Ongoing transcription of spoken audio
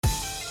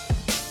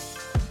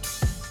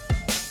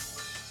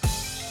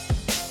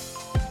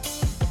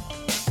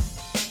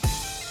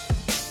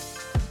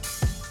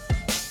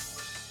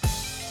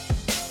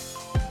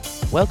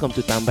Welcome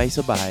to Tambay sa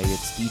Bahay.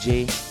 It's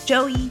TJ.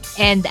 Joey.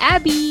 And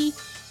Abby.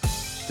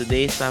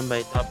 Today's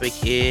Tambay topic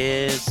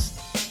is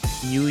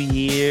New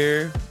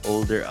Year,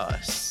 Older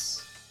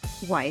Us.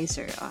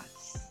 Wiser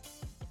us.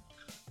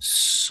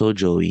 So,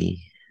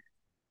 Joey.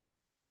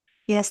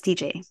 Yes,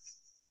 TJ.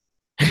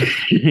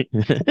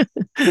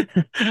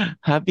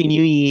 Happy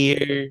New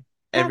Year,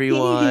 Happy New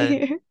everyone.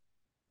 Year.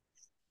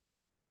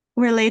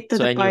 We're late to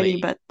So, the party,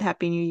 anyway, but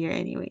Happy New Year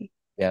anyway.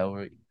 yeah,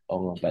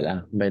 nga pala.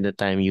 By the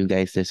time you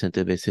guys listen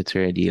to this, it's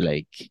already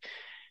like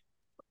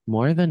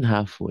more than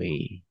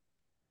halfway.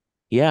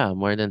 Yeah,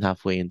 more than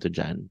halfway into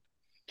Jan.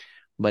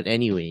 But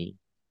anyway,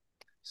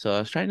 so I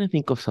was trying to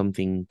think of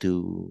something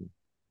to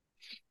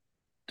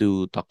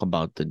talk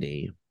about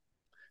today.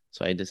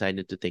 So I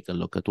decided to take a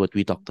look at what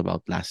we talked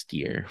about last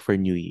year for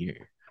New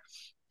Year.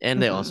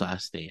 And I also Mm-hmm.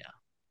 asked Thea.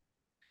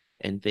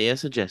 And Thea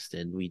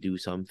suggested we do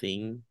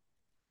something.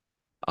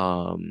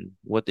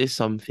 What is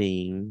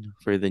something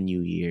for the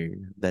new year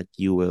that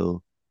you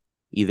will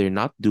either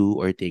not do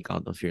or take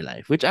out of your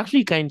life? Which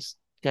actually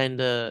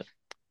kinda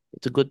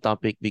it's a good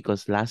topic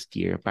because last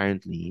year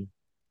apparently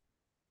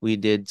we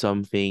did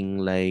something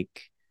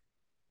like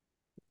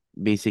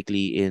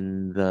basically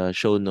in the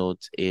show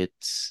notes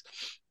it's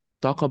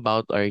talk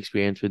about our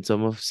experience with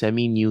some of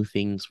semi new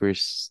things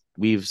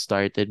we've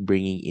started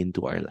bringing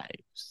into our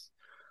lives.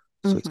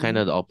 So it's kind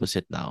Mm-hmm. of the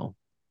opposite now.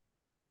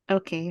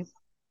 Okay.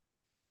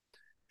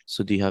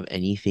 So do you have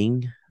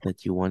anything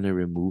that you want to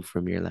remove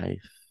from your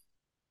life?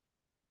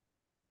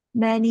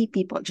 Many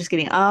people. Just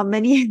kidding.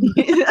 Many.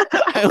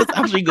 I was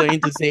actually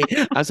going to say,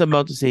 I was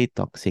about to say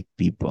toxic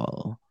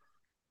people.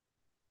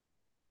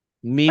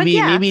 But Maybe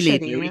yeah, maybe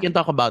later we actually, can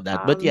talk about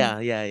that. But um, yeah.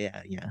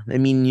 I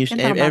mean, can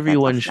talk about that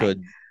everyone should.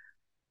 offline.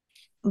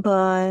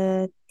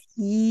 But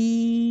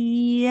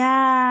yeah,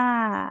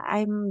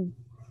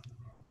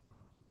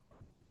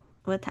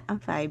 what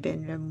have I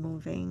been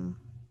removing?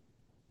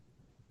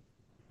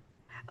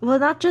 Well,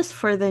 not just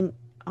for the.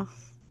 Oh,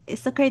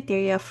 it's the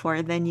criteria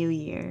for the new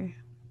year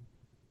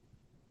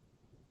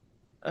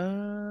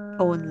Uh,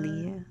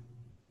 only.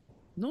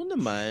 no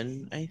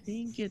naman. I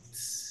think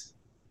it's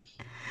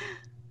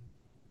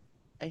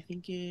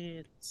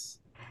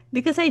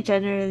Because I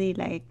generally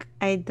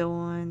I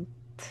don't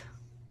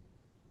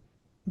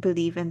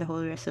believe in the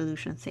whole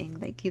resolution thing.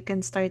 Like you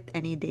can start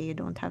any day, you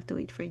don't have to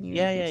wait for New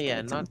Year to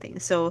yeah. start Not something.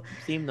 So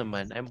same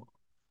naman.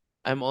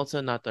 I'm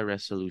also not a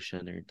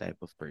resolutioner type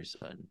of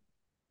person.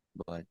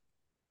 But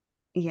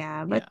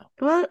yeah, but yeah.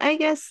 well, I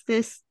guess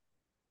this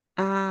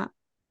uh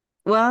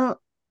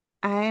well,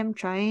 I am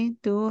trying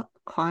to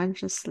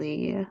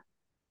consciously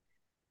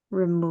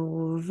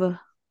remove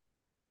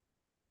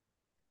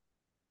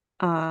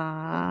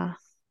I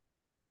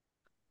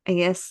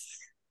guess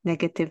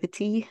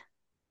negativity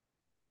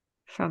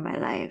from my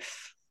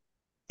life.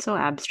 So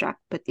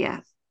abstract, but yeah.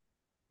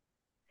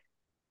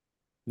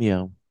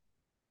 Yeah.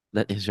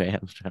 That is very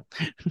abstract.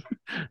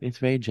 It's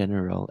very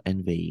general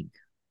and vague.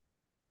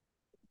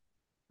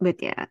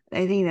 But yeah,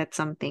 I think that's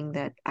something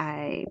that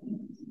I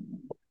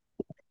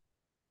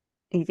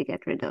need to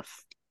get rid of.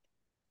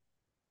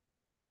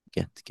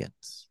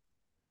 Gets.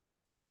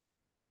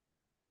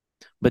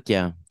 But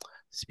yeah,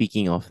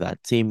 speaking of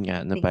that, same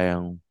nga na Thank you.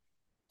 parang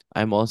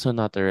I'm also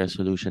not a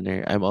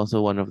resolutioner. I'm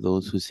also one of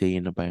those who say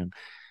na parang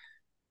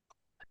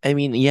I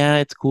mean, yeah,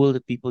 it's cool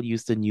that people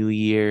use the new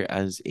year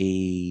as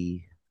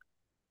a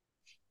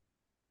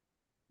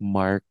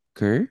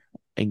marker,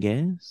 I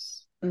guess,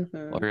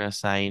 Mm-hmm. or a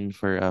sign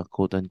for a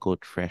quote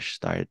unquote fresh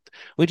start,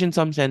 which in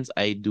some sense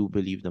I do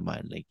believe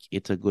naman. Like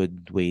it's a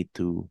good way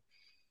to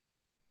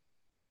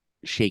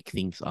shake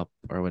things up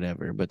or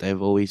whatever. But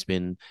I've always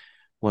been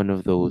one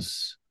of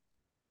those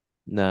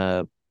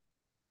na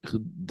who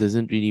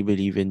doesn't really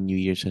believe in New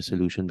Year's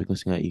resolution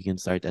because nga, you can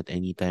start at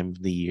any time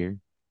of the year.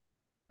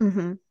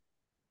 Mm-hmm.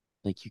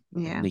 Like you,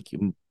 Yeah.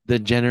 the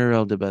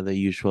general, the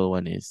usual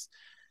one is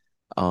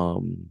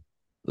um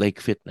like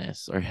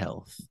fitness or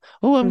health.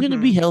 Oh, I'm gonna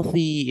be Mm-hmm.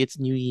 healthy. It's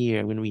New Year.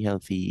 I'm gonna be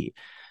healthy.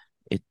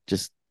 It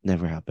just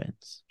never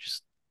happens.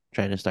 Just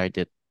try to start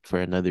it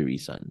for another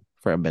reason,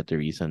 for a better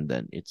reason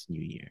than it's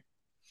New Year.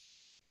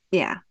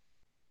 Yeah.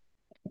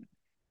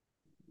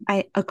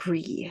 I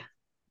agree.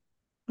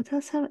 What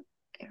else have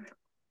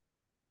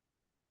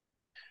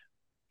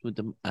With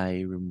the eye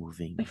I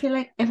removing. feel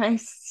like if I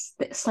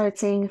start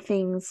saying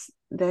things,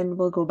 then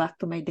we'll go back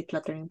to my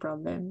decluttering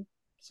problem.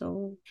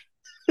 So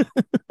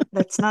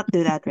let's not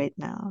do that right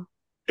now.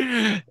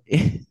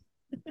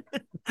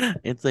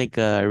 It's like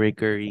a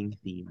recurring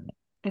theme.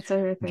 It's a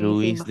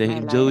recurring theme of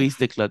my Joey's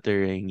life.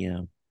 decluttering,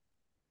 yeah.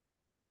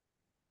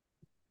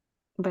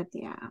 But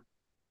yeah.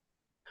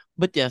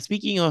 But yeah,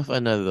 speaking of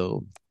another,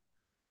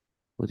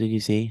 what did you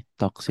say?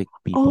 Toxic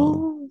people.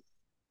 Oh,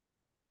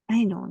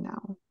 I know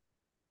now.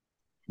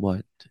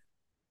 What?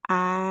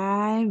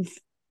 I've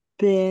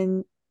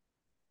been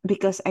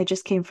because I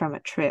just came from a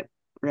trip,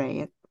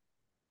 right?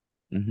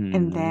 And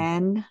Mm-hmm.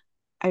 then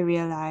I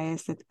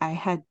realized that I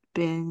had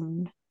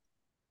been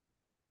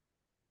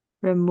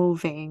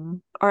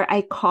removing, or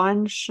I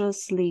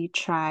consciously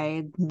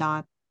tried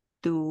not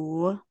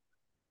to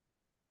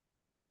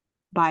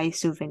buy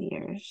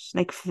souvenirs,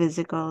 like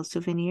physical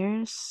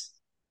souvenirs,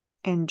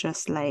 and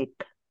just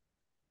like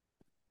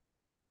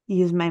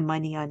use my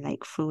money on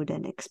like food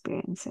and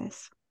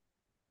experiences.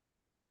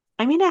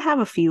 I mean, I have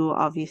a few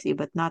obviously,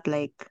 but not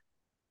like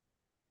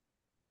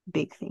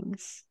big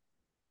things.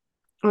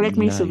 Or like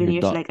my Yeah, your souvenirs,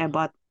 dog. like I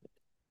bought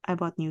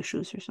new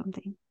shoes or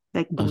something.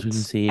 Like I was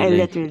gonna boots. say I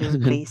like literally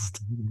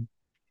replaced.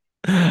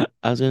 I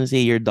was gonna say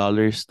your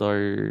dollar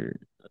store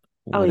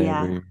Oh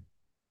yeah. whatever.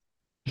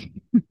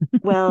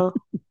 Well,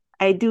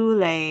 I do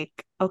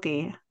like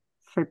okay,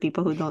 for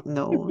people who don't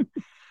know.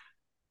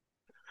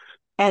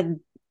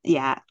 And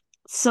yeah.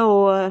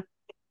 So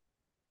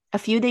a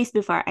few days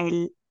before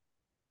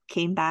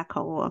came back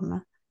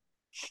home,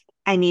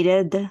 I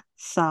needed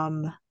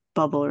some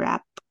bubble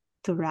wrap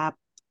to wrap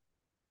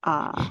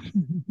uh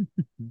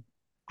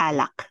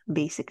alak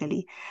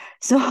basically.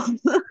 So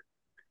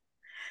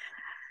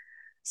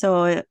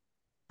so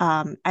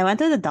I went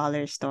to the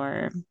dollar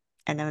store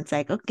and I was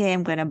like, okay,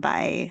 I'm gonna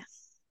buy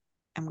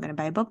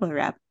bubble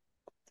wrap.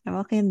 I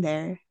walk in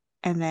there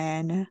and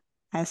then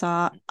I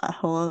saw a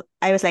whole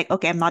I was like,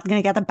 okay, I'm not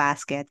gonna get a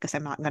basket because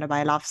I'm not gonna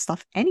buy a lot of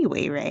stuff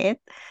anyway, right?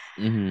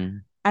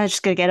 Mm-hmm. I'm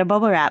just gonna get a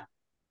bubble wrap.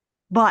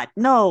 But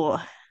no,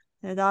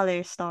 the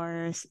dollar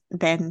stores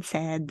then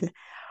said,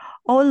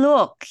 oh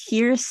look,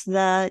 here's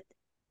the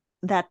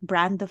that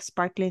brand of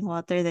sparkling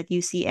water that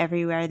you see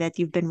everywhere that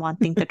you've been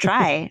wanting to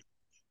try.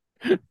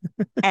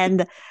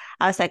 And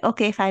I was like,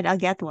 okay, fine, I'll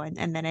get one.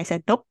 And then I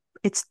said, nope,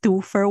 it's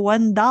two for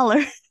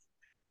 $1.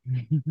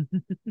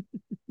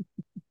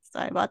 So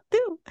I bought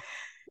two.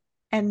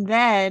 And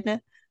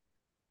then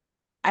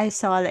I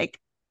saw like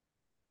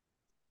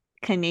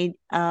Canadian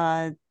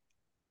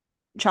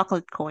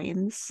chocolate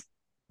coins.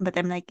 But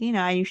I'm like,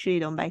 I usually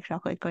don't buy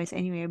chocolate coins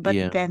anyway. But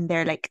Yeah. then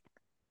they're like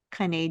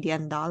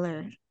Canadian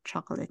dollar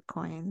chocolate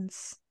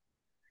coins.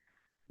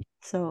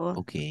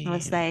 So I Okay.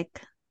 was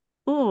like,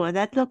 oh,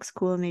 that looks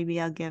cool. Maybe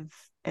I'll give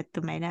it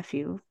to my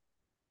nephew.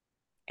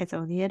 It's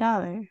only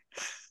 $1.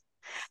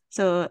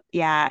 So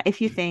yeah,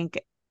 if you think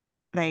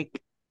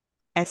like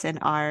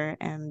SNR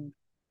and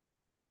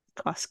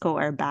Costco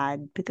are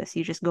bad because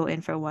you just go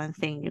in for one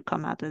thing, you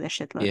come out with a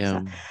shitload of Yeah.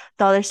 stuff.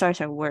 Dollar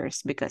stores are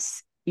worse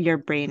because your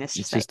brain is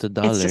It's just like, just a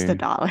it's just a dollar.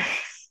 dollar.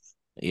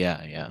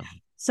 Yeah, yeah.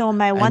 So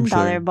my I'm $1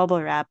 sure.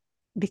 bubble wrap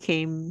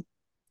became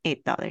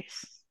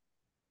 $8.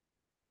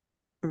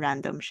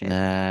 Random shit.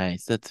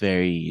 Nice. That's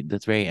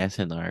very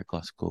SNR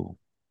Costco.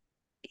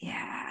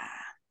 Yeah.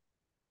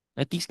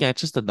 At least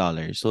it's just a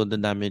dollar. So the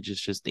damage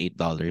is just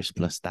 $8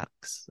 plus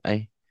tax.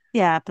 I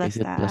Yeah, is plus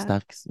it plus tax.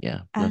 tax?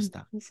 Yeah, plus And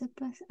tax. is it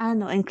plus? Ah,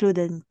 no,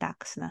 including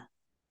tax na.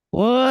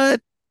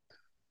 What?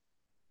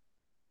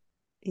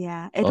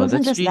 Yeah, it Oh,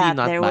 wasn't that's just really that.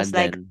 not There was bad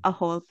like then. a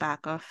whole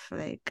pack of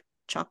like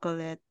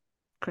chocolate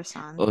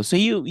croissant. Oh, so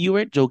you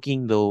weren't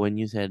joking though when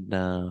you said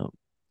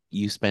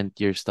you spent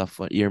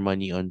your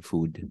money on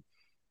food.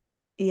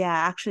 Yeah,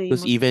 actually, Because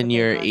most of even it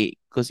I your got eight,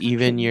 because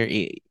actually.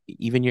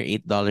 even your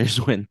 $8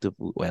 went to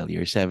food. Well,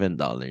 your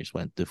 $7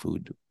 went to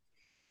food.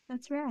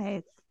 That's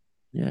right.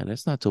 Yeah,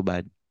 that's not so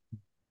bad.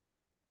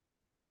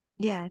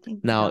 Yeah, I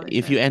think the Now, dollars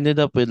if are you good. ended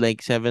up with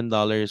like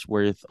 $7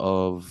 worth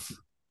of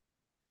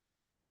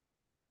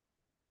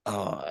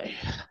uh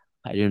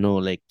I don't know,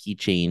 like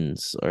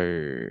keychains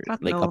or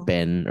Fuck like a no.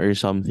 pen or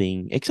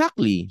something.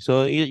 Exactly.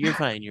 So you're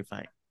fine. You're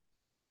fine.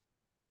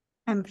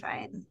 I'm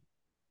fine.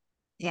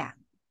 Yeah.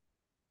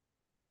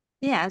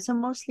 Yeah, so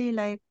mostly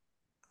like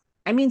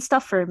I mean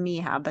stuff for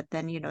me, but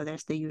then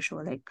there's the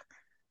usual like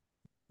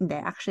hindi,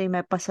 actually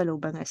my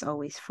pasalubong is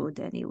always food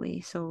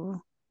anyway.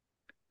 So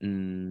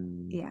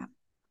Mm, yeah.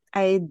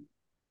 I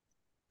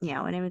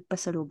yeah, when I make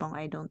pasalubong,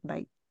 I don't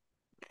buy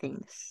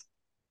things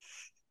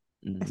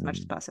as much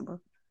as mm.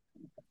 possible.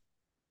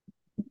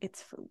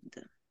 It's food.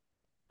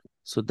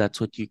 So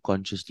that's what you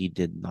consciously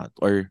did not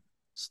or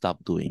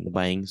stop doing,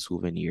 buying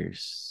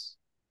souvenirs.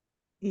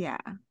 Yeah.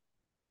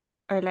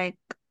 Or like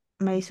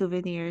my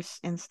souvenirs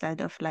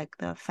instead of like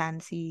the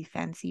fancy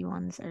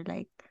ones are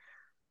like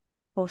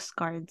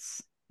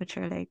postcards, which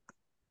are like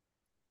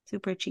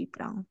super cheap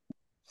lang.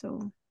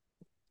 So,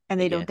 and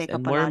I they don't guess. take And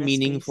up a more lot of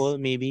space. meaningful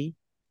maybe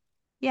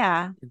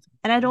Yeah. in some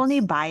And I'd only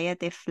sense. buy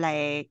it if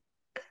like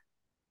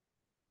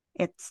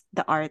it's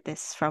the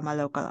artist from a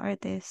local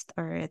artist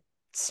or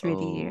it's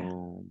really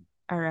Oh,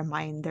 a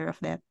reminder of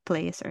that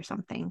place or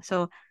something.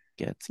 So,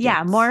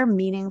 yeah, gets. more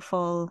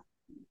meaningful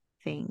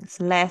things,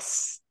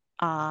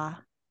 uh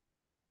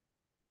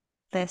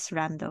less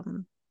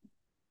random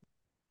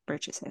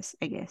purchases,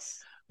 I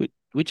guess.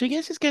 Which I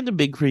guess is kind of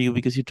big for you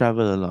because you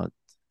travel a lot.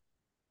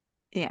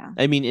 Yeah.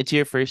 I mean, it's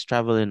your first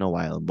travel in a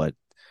while, but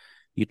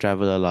you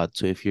travel a lot.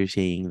 So if you're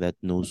saying that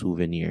no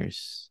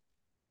souvenirs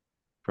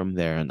from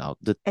there on out,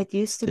 that It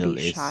used to still be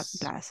shot is.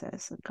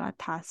 glasses. It got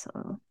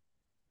tassel.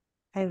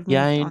 I've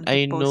Yeah, moved I on to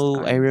I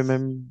know.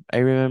 postcards. I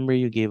remember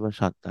you gave us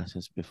shot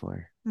glasses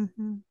before.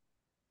 Mm-hmm.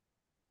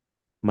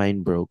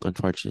 Mine broke,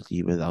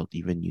 unfortunately, without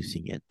even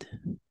using it.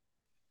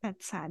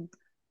 That's sad.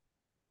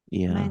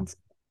 Yeah. Mine's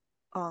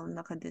all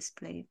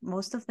naka-display.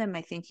 Most of them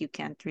I think you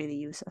can't really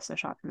use as a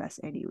shot glass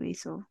anyway,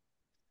 so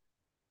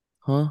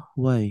Huh?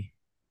 Why?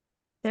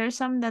 There are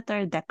some that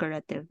are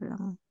decorative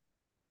lang.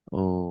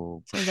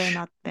 Oh, So they're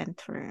not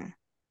meant for,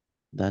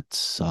 that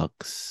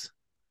sucks.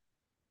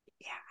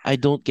 yeah, I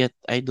don't get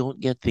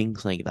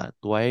things like that.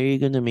 Why are you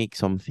gonna make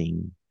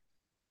something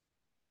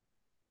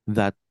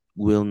that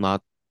will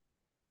not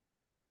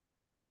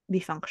be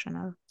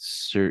functional.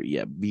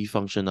 be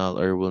functional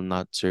or will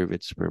not serve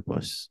its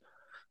purpose?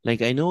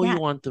 Like I know you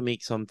Yeah. want to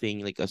make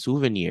something like a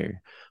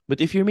souvenir, but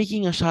if you're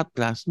making a shot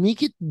glass,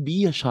 make it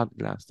be a shot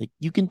glass. Like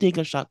you can take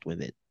a shot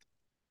with it.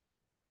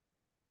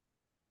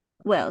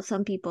 Well,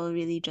 some people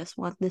really just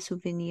want the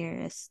souvenir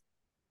as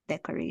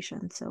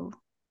decoration. So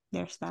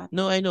there's that.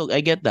 No, I know,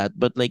 I get that,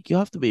 but like you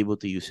have to be able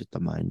to use it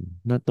naman.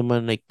 Not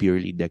naman like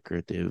purely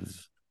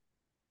decorative.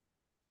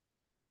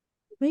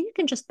 But you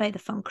can just buy the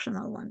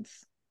functional ones.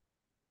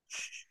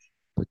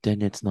 But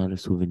then it's not a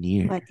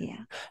souvenir. But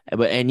yeah,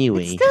 But it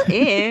anyway, still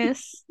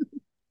is.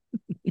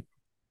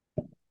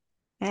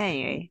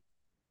 Anyway,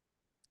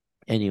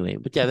 anyway,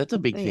 but yeah, that's a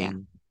big but yeah,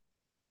 thing.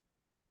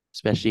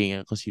 Especially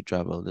because you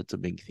travel, that's a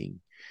big thing.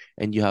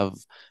 And you have,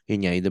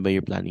 yun nga, diba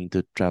you're planning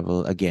to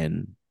travel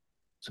again.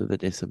 So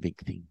that is a big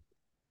thing.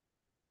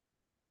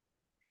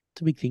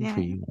 It's a big thing for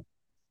yeah. you.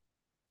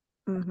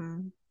 Mm-hmm.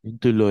 In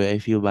Tuloy, I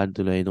feel bad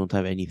Tuloy. I don't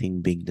have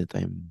anything big that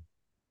I'm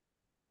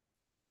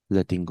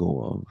letting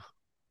go of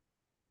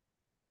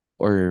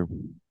or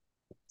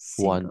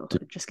want to.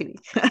 Singlehood. Just kidding.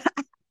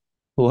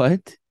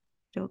 What?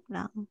 Joke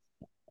lang.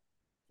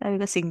 Sabi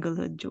ko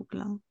singlehood, joke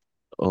lang.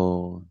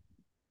 Oh,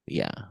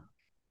 yeah.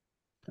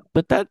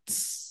 But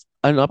that's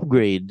an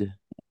upgrade.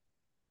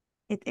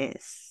 It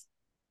is.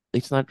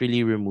 It's not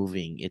really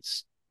removing,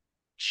 it's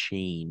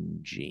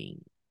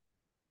changing,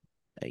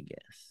 I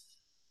guess.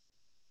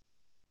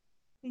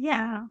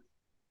 Yeah,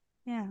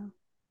 yeah.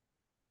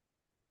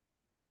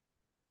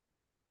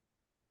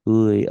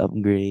 Uy,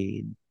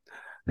 upgrade.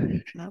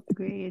 An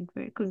upgrade.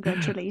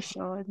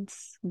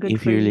 Congratulations. Good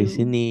If for you're you.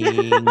 listening,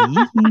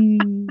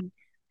 yee.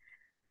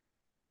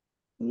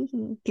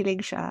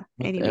 Kilig siya.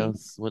 What Anyway.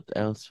 else? What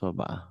else pa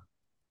ba?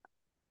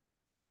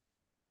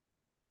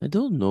 I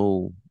don't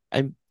know.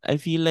 I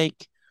feel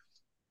like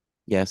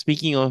yeah,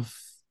 speaking of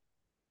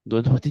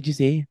don't what did you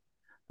say?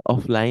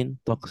 Offline,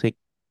 toxic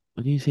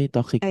what do you say?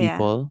 Toxic Oh, yeah.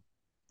 people?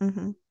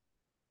 Mm-hmm.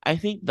 I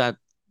think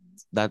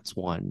that's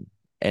one.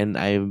 And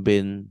I've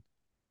been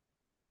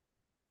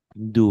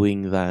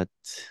doing that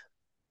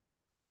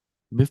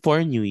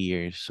before New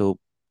Year. So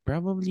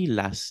probably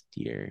last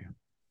year.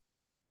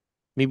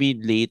 Maybe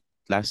late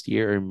last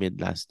year or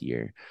mid last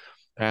year.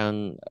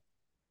 Parang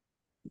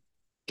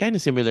kind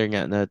of similar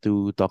nga na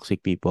to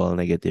toxic people,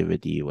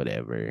 negativity,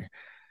 whatever.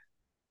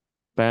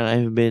 Parang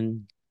I've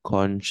been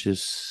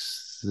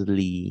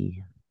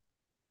consciously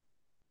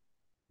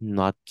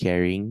not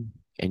caring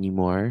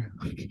anymore.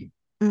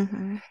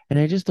 Mm-hmm. And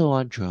I just don't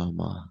want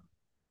drama.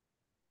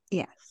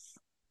 Yes.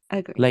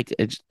 Agree. Like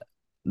it's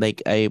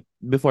like I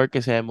before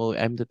kasi I'm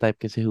the type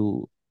kasi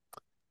who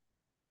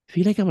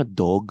feel like I'm a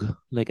dog.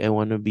 Like I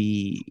wanna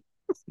be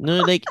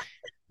no like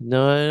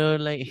no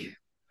like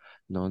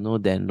no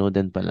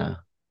then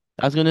pala.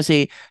 I was gonna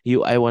say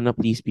I wanna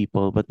please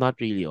people, but not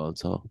really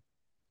also.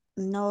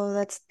 No,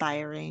 that's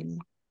tiring.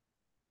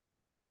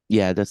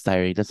 Yeah, that's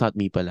tiring. That's not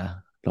me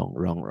pala.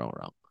 Wrong.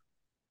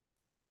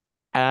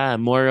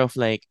 More of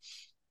like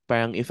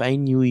parang if I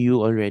knew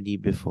you already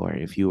before,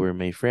 if you were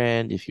my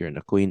friend, if you're an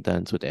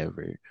acquaintance,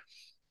 whatever,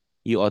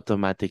 you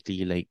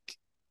automatically like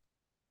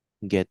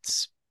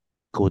gets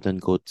quote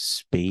unquote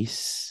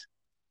space.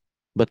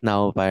 But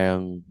now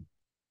parang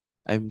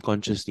I'm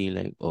consciously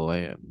like, oh,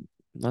 I am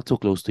not so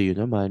close to you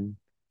naman.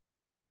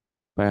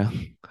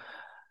 Parang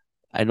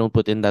I don't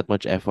put in that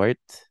much effort.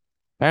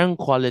 Parang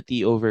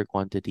quality over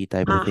quantity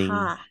type of thing.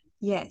 Aha.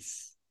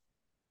 Yes.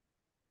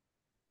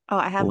 Oh,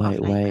 I have Why,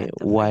 offline why, rant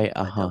to fight, why, but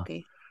uh-huh.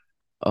 okay.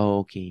 Oh,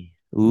 okay.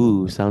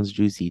 Ooh, sounds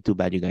juicy. Too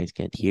bad you guys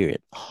can't hear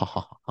it. Ha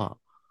ha ha.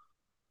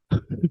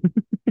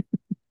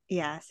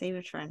 Yeah, save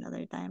it for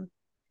another time.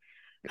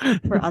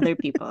 For other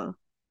people.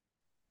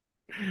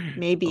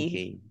 Maybe.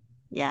 Okay.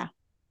 Yeah.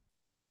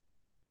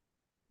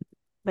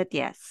 But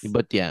yes.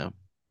 But yeah.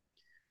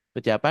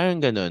 But yeah,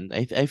 parang ganun.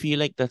 I feel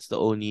like that's the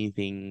only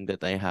thing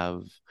that I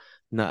have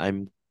na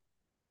I'm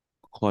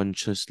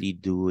consciously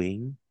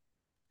doing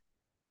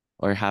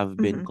or have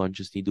been Mm-hmm.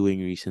 consciously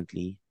doing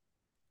recently.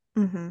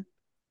 Mm-hmm.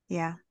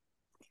 Yeah.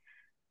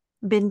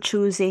 Been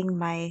choosing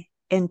my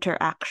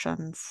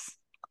interactions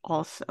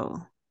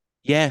also,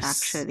 Yes.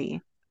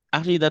 actually.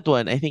 Actually, that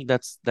one, I think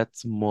that's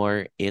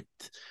more it.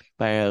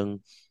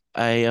 Parang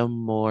I am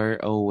more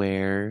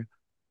aware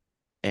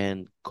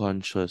and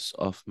conscious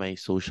of my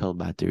social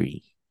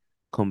battery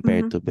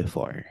compared Mm-hmm. to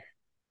before.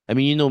 I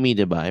mean, you know me,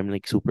 diba?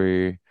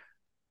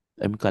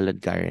 I'm kalad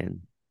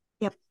Karen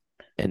Yep.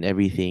 and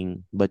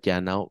everything. But yeah,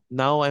 now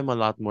I'm a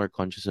lot more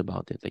conscious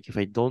about it. Like if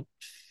I don't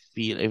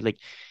feel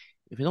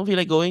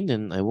like going,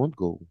 then I won't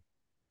go.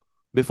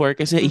 Before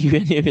kasi Mm-hmm.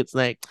 even if it's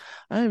like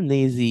I'm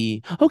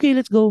lazy, okay,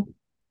 let's go.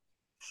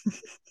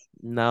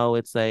 Now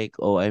it's like,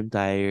 oh, I'm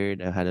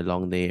tired. I had a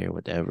long day or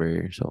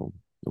whatever. So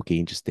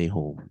okay, just stay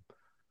home.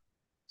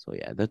 So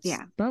yeah, that's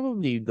Yeah.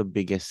 probably the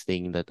biggest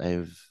thing that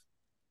I've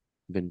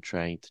been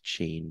trying to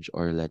change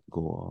or let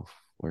go of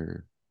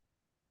or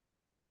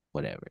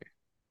whatever.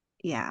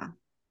 Yeah.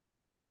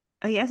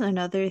 I guess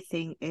another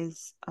thing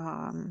is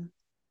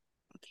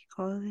what do you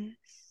call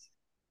this?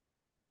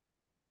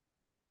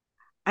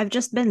 I've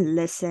just been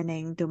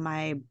listening to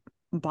my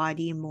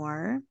body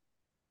more.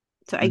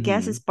 So I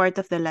guess Mm-hmm. it's part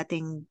of the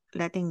letting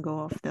go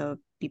of the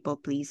people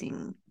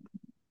pleasing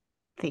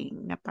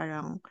thing na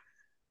parang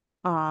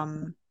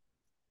um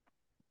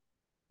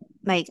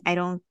like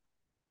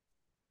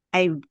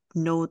I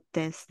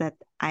noticed that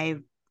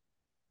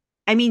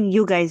I mean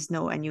you guys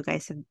know and you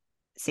guys have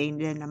saying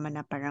din naman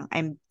na parang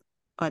I'm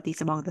or at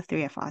least among the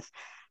three of us,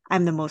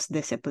 I'm the most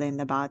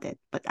disciplined about it.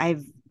 But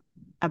I've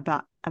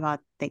about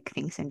like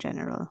things in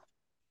general.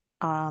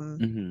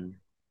 Um Mm-hmm.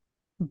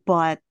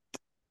 but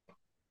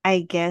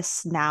I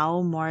guess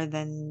now more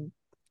than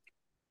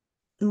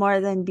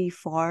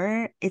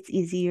before, it's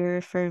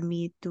easier for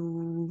me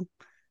to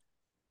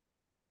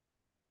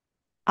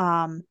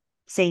um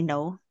say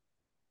no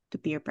to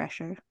peer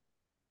pressure.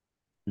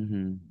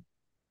 Mm-hmm.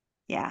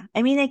 Yeah.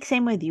 I mean like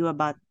same with you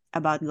about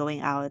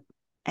going out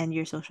and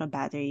your social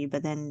battery,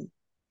 but then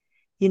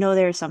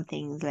there are some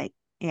things like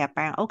yeah,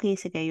 parang okay,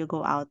 sige, you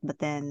go out, but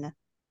then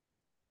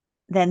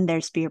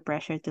there's peer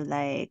pressure to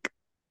like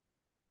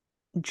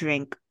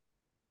drink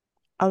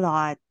a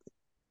lot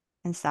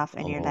and stuff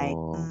and you're like,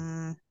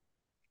 Oh.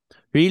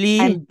 Really?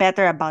 I'm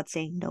better about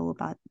saying no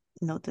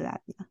to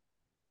that. Yeah.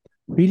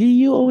 Really?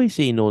 You always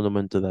say no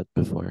naman to that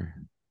before.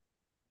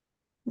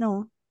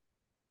 No.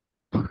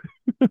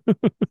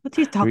 What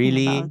are you talking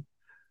about? Really?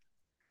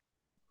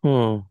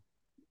 Huh.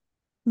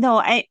 No,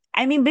 I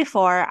mean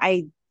before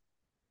I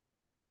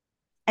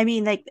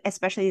mean like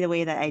especially the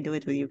way that I do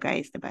it with you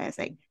guys, diba? It's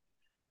like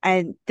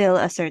until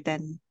a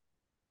certain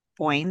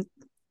point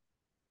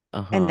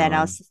Uh-huh.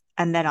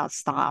 and then I'll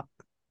stop.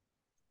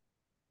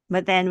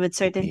 But then with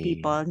certain Okay.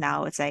 people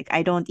now it's like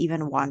I don't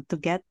even want to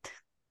get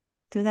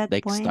to that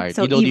Like point. start.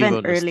 You So don't even even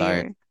want to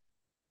start. earlier,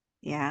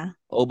 yeah.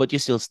 Oh, but you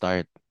still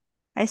start.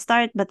 I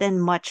start but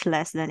then much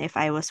less than if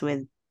I was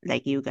with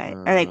like you guys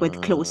or like with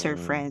closer Uh,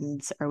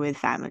 friends or with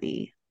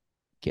family.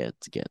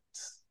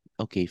 gets.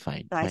 Okay,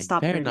 fine, So I fine.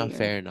 stop Fair enough, earlier.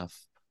 fair enough.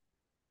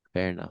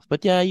 Fair enough.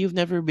 But yeah, you've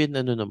never been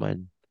ano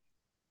naman.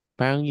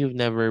 Parang you've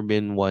never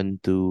been one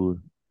to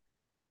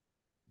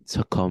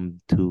succumb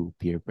to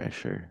peer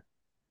pressure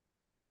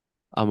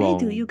I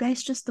do, you among.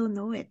 guys just don't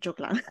know it. Joke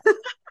lang.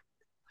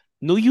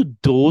 No, you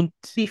don't.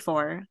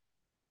 Before.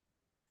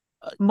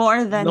 Uh,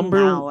 More than number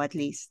now at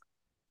least.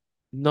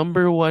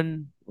 number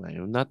one,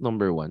 well, not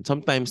number one.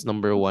 Sometimes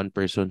number one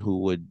person who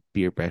would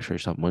peer pressure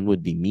someone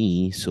would be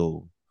me.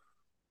 So,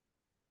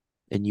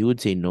 and you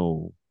would say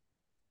no.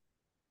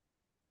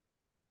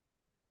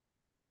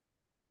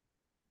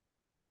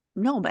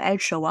 No, but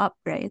I'd show up,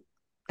 right?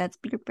 That's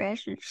peer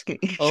pressure. Just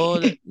kidding. Just Oh,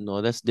 kidding.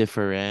 no, that's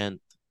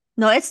different.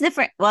 No, it's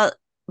different. Well,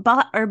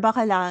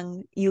 baka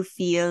lang you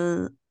see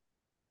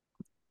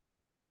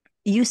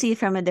it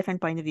from a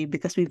different point of view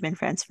because we've been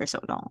friends for so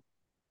long.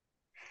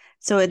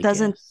 So it I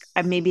doesn't guess.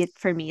 maybe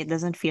for me it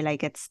doesn't feel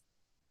like it's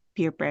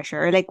peer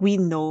pressure or like we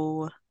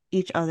know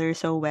each other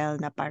so well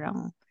na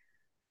parang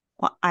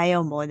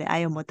ayaw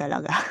mo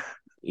talaga.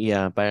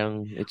 Yeah,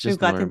 parang it's We've just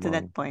gotten to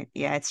that normal. point.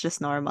 Yeah, it's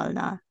just normal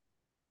na.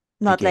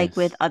 I Not like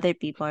with guess. other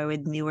people or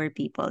with newer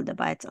people,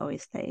 diba? It's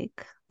always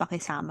like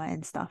pakisama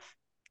and stuff.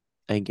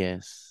 I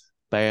guess.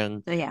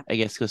 Parang, So yeah. I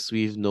guess because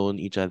we've known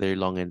each other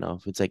long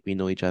enough. It's like we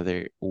know each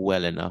other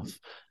well enough.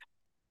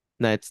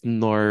 Na it's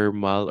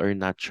normal or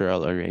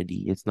natural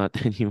already. It's not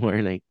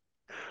anymore like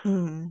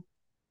Mm,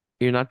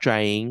 you're not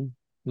trying.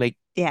 Like,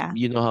 yeah.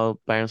 you know how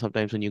parang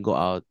sometimes when you go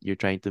out, you're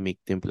trying to make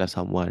timpla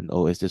someone.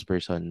 Oh, is this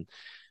person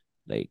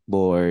like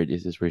bored?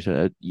 Is this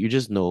person? You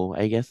just know.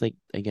 I guess, yeah,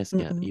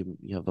 Mm-mm.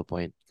 you have a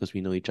point because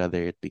we know each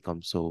other. It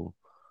becomes so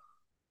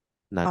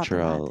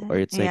natural, or Automatic.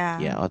 it's like,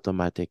 yeah, Yeah.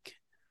 automatic.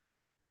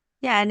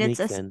 Yeah, and it's Makes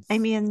as I sense.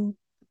 mean,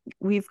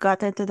 we've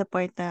gotten to the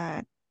point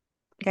that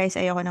guys,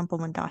 ayoko nang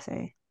pumunta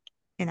kasi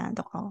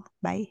inaantok ako.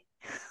 Bye.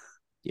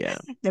 Yeah.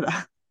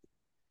 Diba?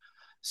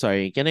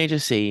 Sorry, can I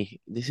just say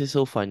this is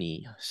so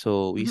funny.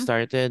 So we Mhm.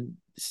 started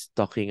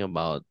talking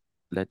about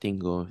letting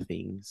go of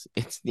things.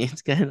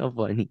 It's kind of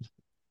funny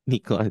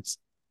because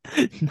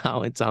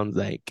now it sounds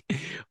like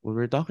what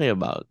we're talking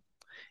about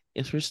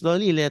is we're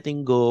slowly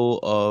letting go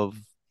of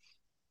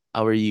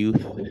our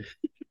youth.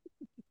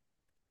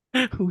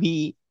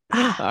 We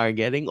Ah, are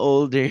getting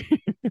older.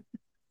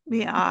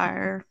 we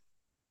are.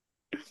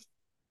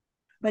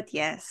 But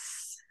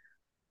yes.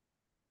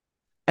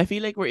 I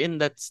feel like we're in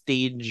that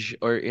stage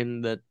or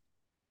in that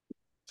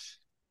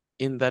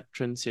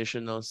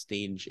transitional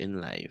stage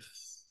in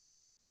life.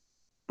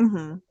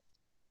 Mm-hmm.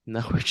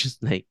 Now we're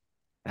just like,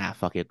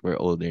 fuck it, we're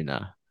older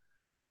now.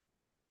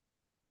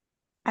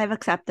 I've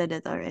accepted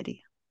it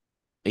already.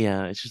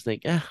 Yeah, it's just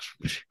like,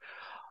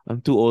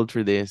 I'm too old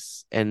for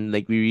this. And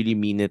like we really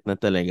mean it na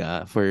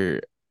talaga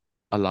for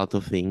a lot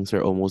of things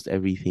or almost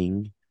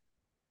everything.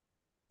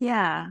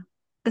 Yeah.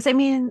 Because I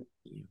mean,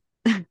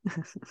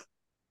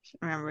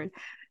 remember.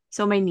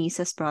 So my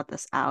nieces brought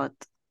us out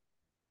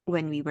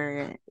when we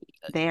were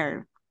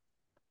there,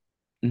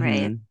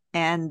 right? Mm-hmm.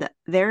 And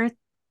they're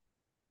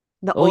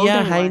the Oh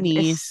yeah, older hi one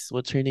is niece.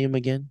 What's her name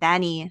again?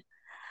 Danny.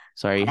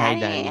 Sorry, Hi, hi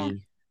Danny.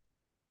 Danny.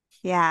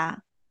 Yeah.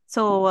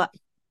 So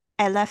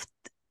I left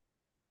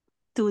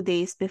 2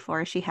 days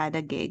before she had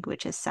a gig,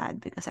 which is sad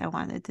because I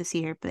wanted to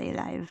see her play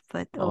live.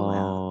 But oh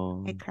well,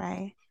 I Oh.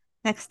 cry.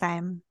 Next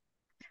time.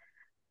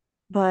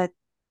 But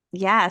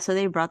yeah, so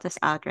they brought us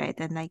out, right?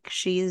 And like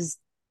she's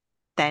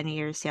 10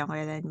 years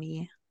younger than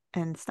me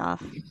and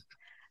stuff.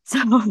 So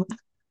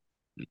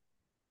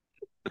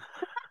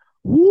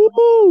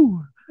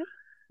Woo!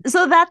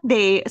 so that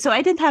day, so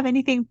I didn't have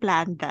anything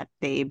planned that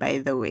day, by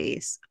the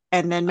ways.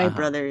 And then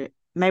Uh-huh.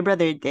 my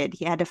brother did.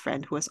 He had a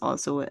friend who was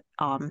also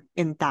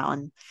in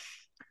town.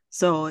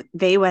 So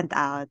they went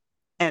out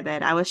and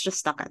then I was just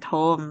stuck at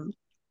home.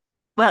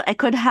 Well, I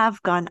could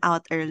have gone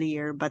out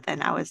earlier, but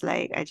then I was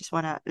like, I just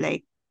wanna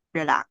like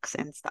relax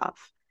and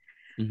stuff.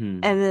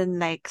 Mm-hmm. And then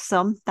like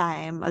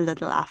sometime a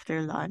little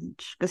after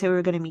lunch, because we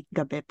were gonna meet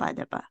gabi pa,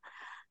 diba?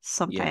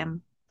 Yeah.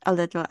 Sometime a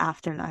little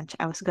after lunch,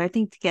 I was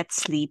starting to get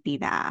sleepy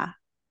na.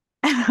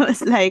 And I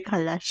was like,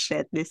 hala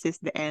shit, this is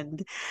the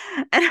end.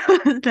 And I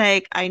was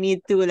like, I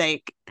need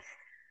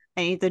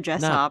to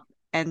dress Nap. up.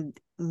 And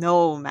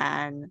no,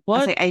 man. I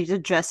was What? like, I need to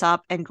dress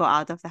up and go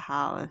out of the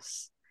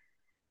house.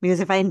 Because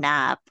if I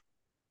nap,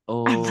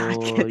 I'm not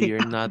Oh, getting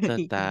you're up not the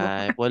anymore.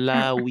 type.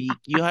 Wala,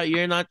 weak.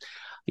 You're not,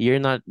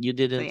 you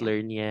didn't So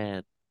learn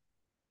yet.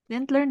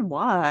 didn't learn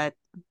what?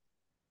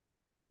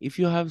 If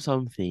you have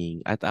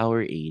something at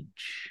our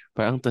age,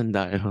 parang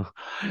tanda no?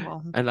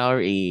 Well, At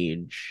our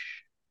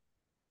age,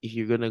 if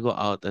you're gonna go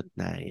out at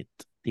night,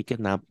 take a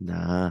nap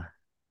na.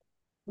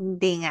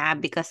 hindi nga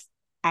because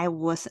I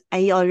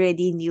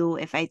already knew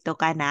if I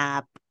took a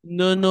nap,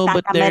 No, no,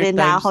 but there are magtatamarin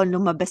na times, ako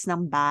lumabas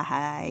ng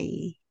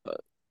bahay.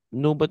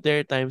 no, but there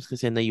are times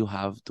kasi na you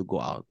have to go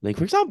out. Like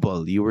for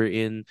example, you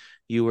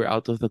were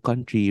out of the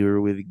country, you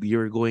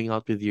were going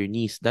out with your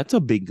niece. That's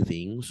a big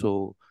thing.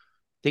 So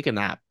take a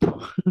nap.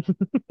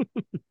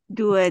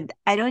 Dude,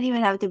 I don't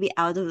even have to be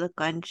out of the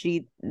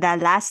country. The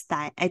last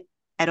time, I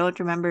don't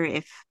remember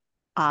if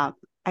uh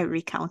I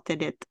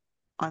recounted it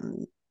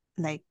on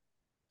like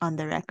on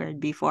the record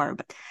before,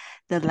 but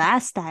the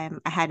last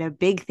time I had a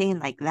big thing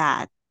like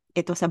that,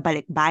 it was a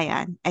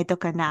balikbayan. I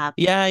took a nap.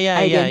 Yeah, yeah,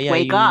 I yeah, didn't yeah.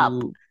 wake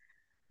up.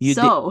 You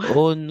did. So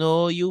Oh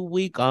no, you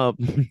wake up.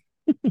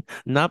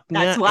 Nap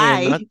that's nga eh,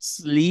 why not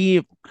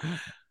sleep.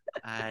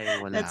 Ay,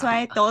 that's wala.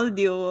 why I told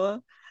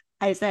you.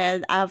 I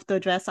said I have to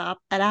dress up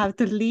and I have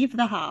to leave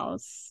the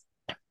house.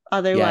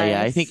 Yeah,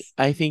 yeah. I think Otherwise,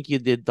 I think you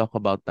did talk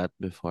about that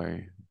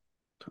before.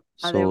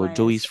 So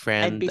Joey's otherwise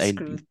I'd friend, be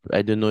screwed.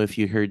 I don't know if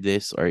you heard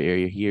this or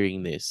you're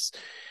hearing this,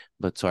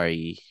 but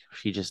sorry,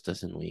 she just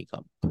doesn't wake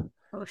up.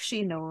 Oh,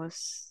 she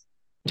knows.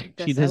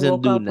 She Because I doesn't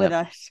woke do up with nap.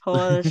 a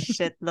whole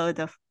shitload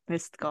of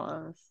missed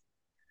calls.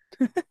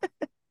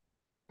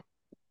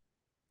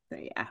 So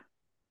yeah.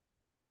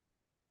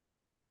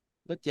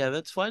 But yeah,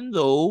 that's fun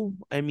though.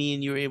 I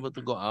mean, you were able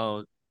to go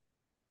out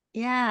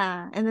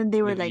Yeah. And then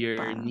they were with like,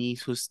 your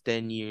niece who's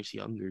 10 years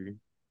younger.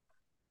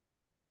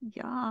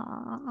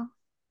 yeah.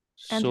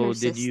 And her So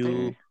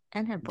sister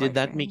and her did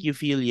that make boyfriend. you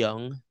feel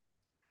young?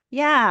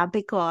 Yeah,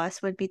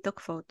 because when we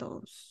took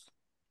photos,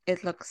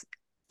 it looks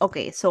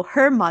okay. So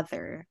her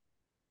mother,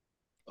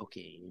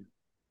 Okay.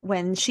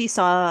 when she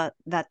saw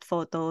that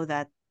photo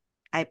that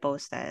I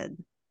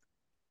posted,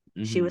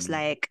 she was Mm-hmm.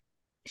 like,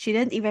 she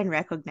didn't even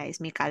recognize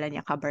me. Kala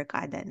niya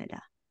kabarkada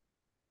nila.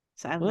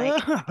 So I'm like,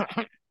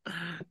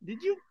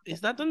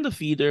 Is that on the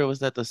feeder or was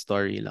that a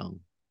story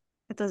lang?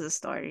 it was a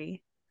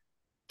story.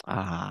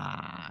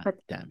 Ah,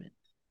 But damn it.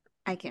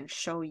 I can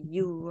show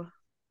you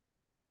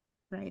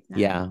right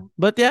Yeah. now.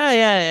 But yeah,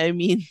 yeah, I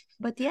mean,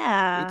 But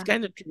it's yeah,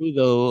 kind of true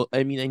though.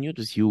 I mean, I knew it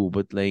was you,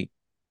 but like,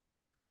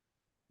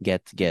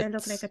 did I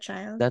look like a gets.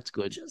 child? That's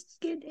good. Just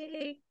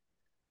kidding.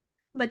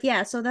 But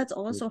yeah, so that's That's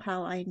also good.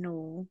 how I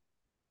know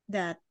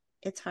that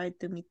it's hard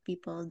to meet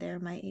people their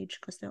my age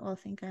because they all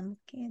think I'm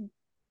a kid.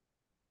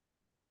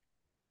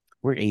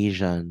 We're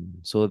Asian,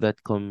 so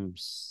that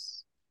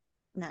comes,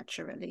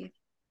 Naturally.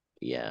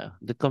 yeah,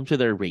 that comes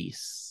with our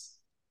race.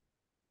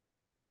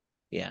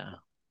 Yeah.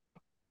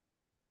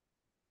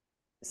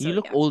 You So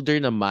look yeah. older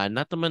naman,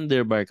 not naman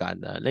their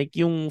barkada. Like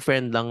yung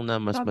friend lang na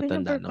mas Sabi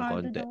niya matanda ng barkada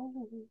konti. daw.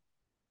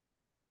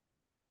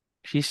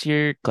 She's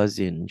your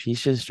cousin. She's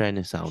just trying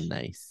to sound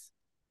nice.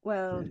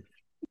 Well,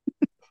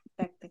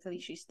 technically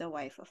she's the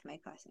wife of my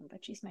cousin,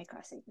 but she's my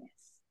cousin,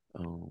 yes.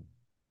 Oh,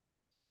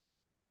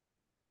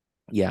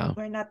 yeah.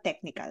 We're not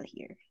technical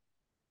here.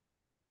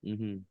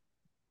 Mm-hmm.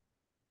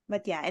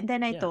 But yeah, and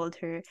then I Yeah. told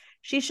her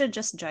she should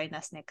just join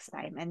us next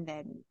time and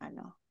then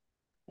ano,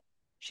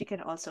 she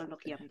can also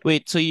look younger.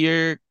 Wait, so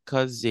your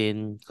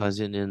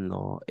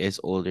cousin-in-law is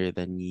older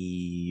than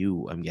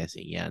you, I'm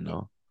guessing, yeah, Y-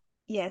 no?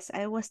 Yes,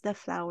 I was the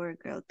flower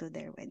girl to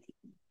their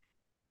wedding.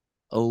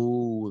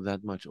 Oh,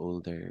 that much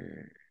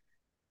older.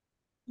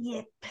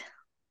 Yep.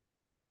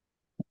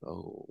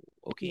 Oh,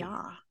 okay.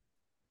 Yeah.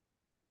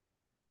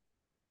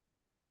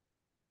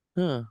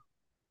 Huh.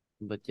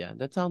 But yeah,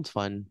 that sounds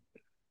fun.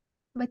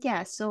 But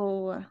yeah,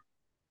 so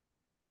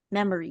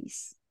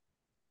memories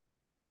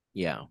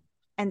Yeah,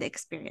 and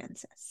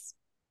experiences.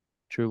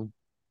 true.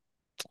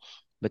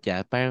 But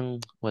yeah,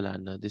 parang wala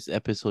na. This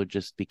episode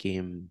just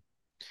became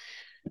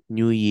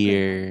New Good memories.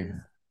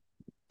 Year.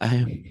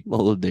 I'm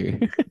older.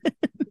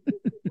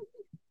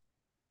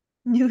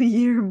 New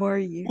year, more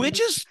Which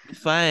years. is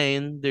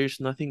fine. There's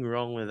nothing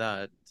wrong with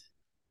that.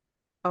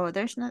 Oh,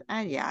 there's not.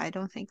 Yeah, I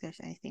don't think there's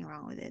anything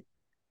wrong with it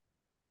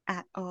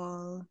at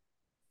all.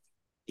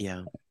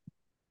 Yeah.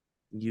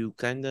 You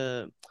kind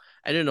of,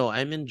 I don't know,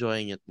 I'm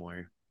enjoying it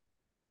more.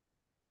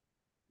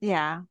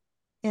 Yeah,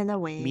 in a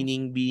way.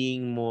 Meaning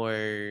being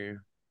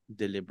more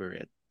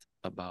deliberate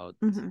about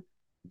Mm-hmm.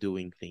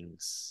 doing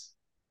things.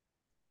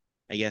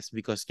 I guess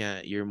because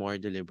you're more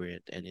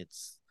deliberate and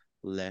it's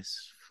less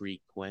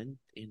frequent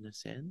in a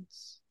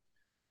sense.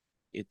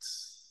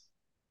 It's,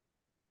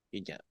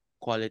 yeah,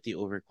 quality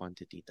over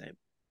quantity type,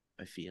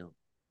 I feel.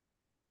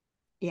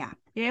 Yeah,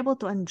 you're able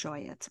to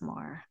enjoy it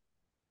more.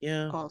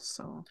 Yeah,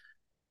 Also,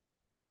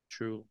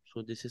 true.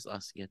 So this is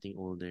us getting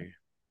older.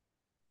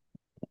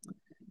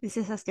 this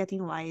is us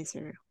getting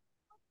wiser.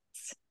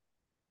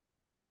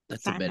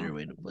 That's a better Sana.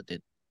 way to put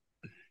it.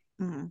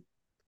 Mm.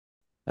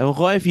 Ewan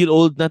ko, I feel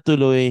old na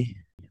tuloy.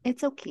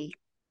 It's okay.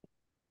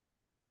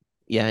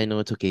 Yeah, I know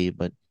it's okay,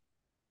 but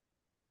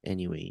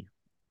anyway.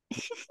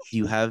 Do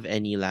you have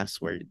any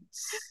last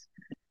words?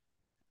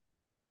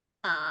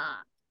 uh,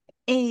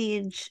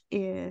 age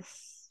is,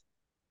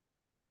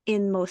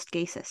 in most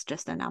cases,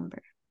 just a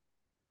number.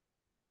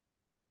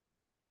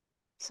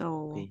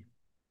 So, Okay.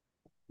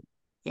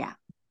 yeah,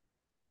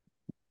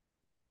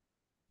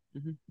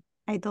 Mhm.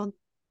 I don't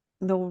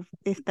know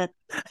if that's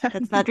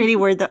not really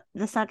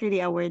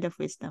a word of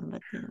wisdom,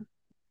 but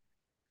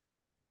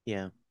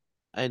Yeah,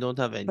 I don't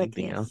have but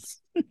anything yes,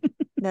 else.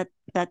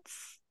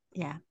 that's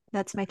yeah,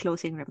 that's my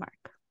closing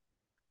remark.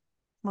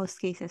 Most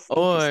cases, age is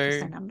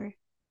just a Or number.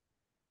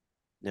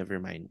 never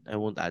mind. I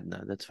won't add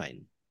na. That's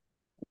fine.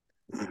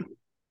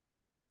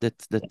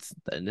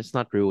 Let's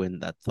not ruin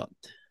that thought.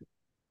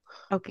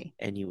 Okay,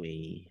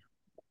 Anyway,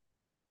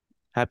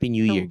 Happy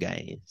New Year, so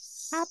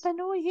guys. Happy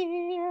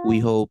New We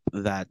Year. hope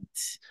that,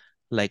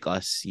 like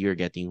us, you're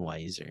getting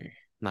wiser.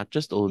 Not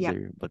just Yep.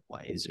 older, but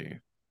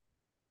wiser.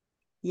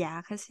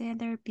 Yeah, because there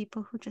are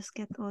people who just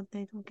get old,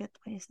 they don't get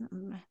wise.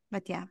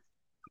 But yeah,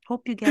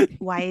 hope you get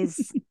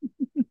wise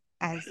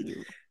as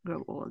you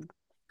grow old.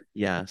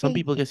 Yeah, some Okay,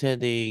 people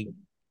kasi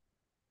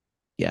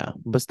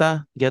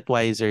basta get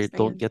wiser, basta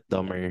don't yun. get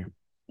dumber.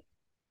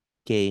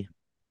 Okay,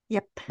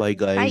 Yep. bye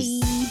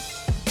guys. Bye.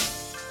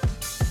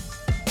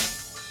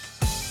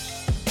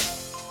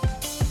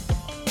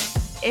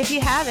 If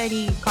you have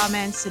any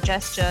comments,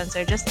 suggestions,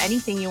 or just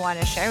anything you want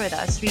to share with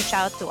us, reach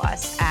out to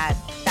us at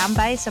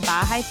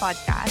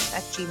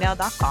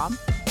tambaysabahaypodcast@gmail.com,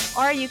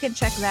 or you can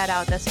check that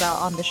out as well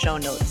on the show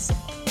notes.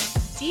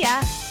 See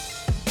ya!